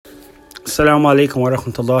Assalamu alaikum wa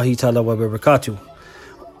rahmatullahi ta'ala wa barakatuh.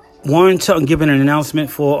 Wanted to give an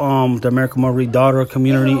announcement for the American Marie daughter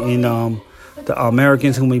community and the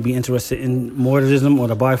Americans who may be interested in Moordism or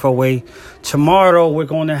the Biafra way. Tomorrow we're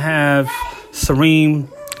going to have Sareem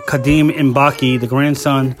Kadim Mbaki, the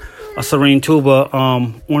grandson of Serene Tuba,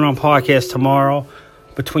 on our podcast tomorrow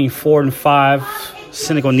between 4 and 5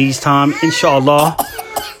 Senegal Needs time. Inshallah.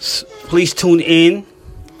 Please tune in.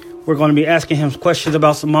 We're going to be asking him questions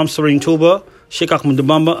about Imam Serene Tuba, Sheikh Ahmad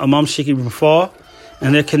Bamba, Imam Sheikh Ibn Far,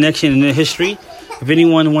 and their connection and their history. If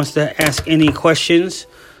anyone wants to ask any questions,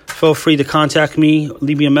 feel free to contact me,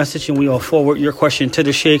 leave me a message, and we will forward your question to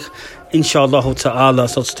the Sheikh, inshallah ta'ala.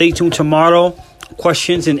 So stay tuned tomorrow.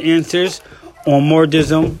 Questions and answers on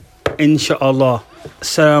Moordism, inshallah.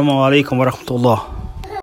 Assalamu alaikum wa rahmatullah.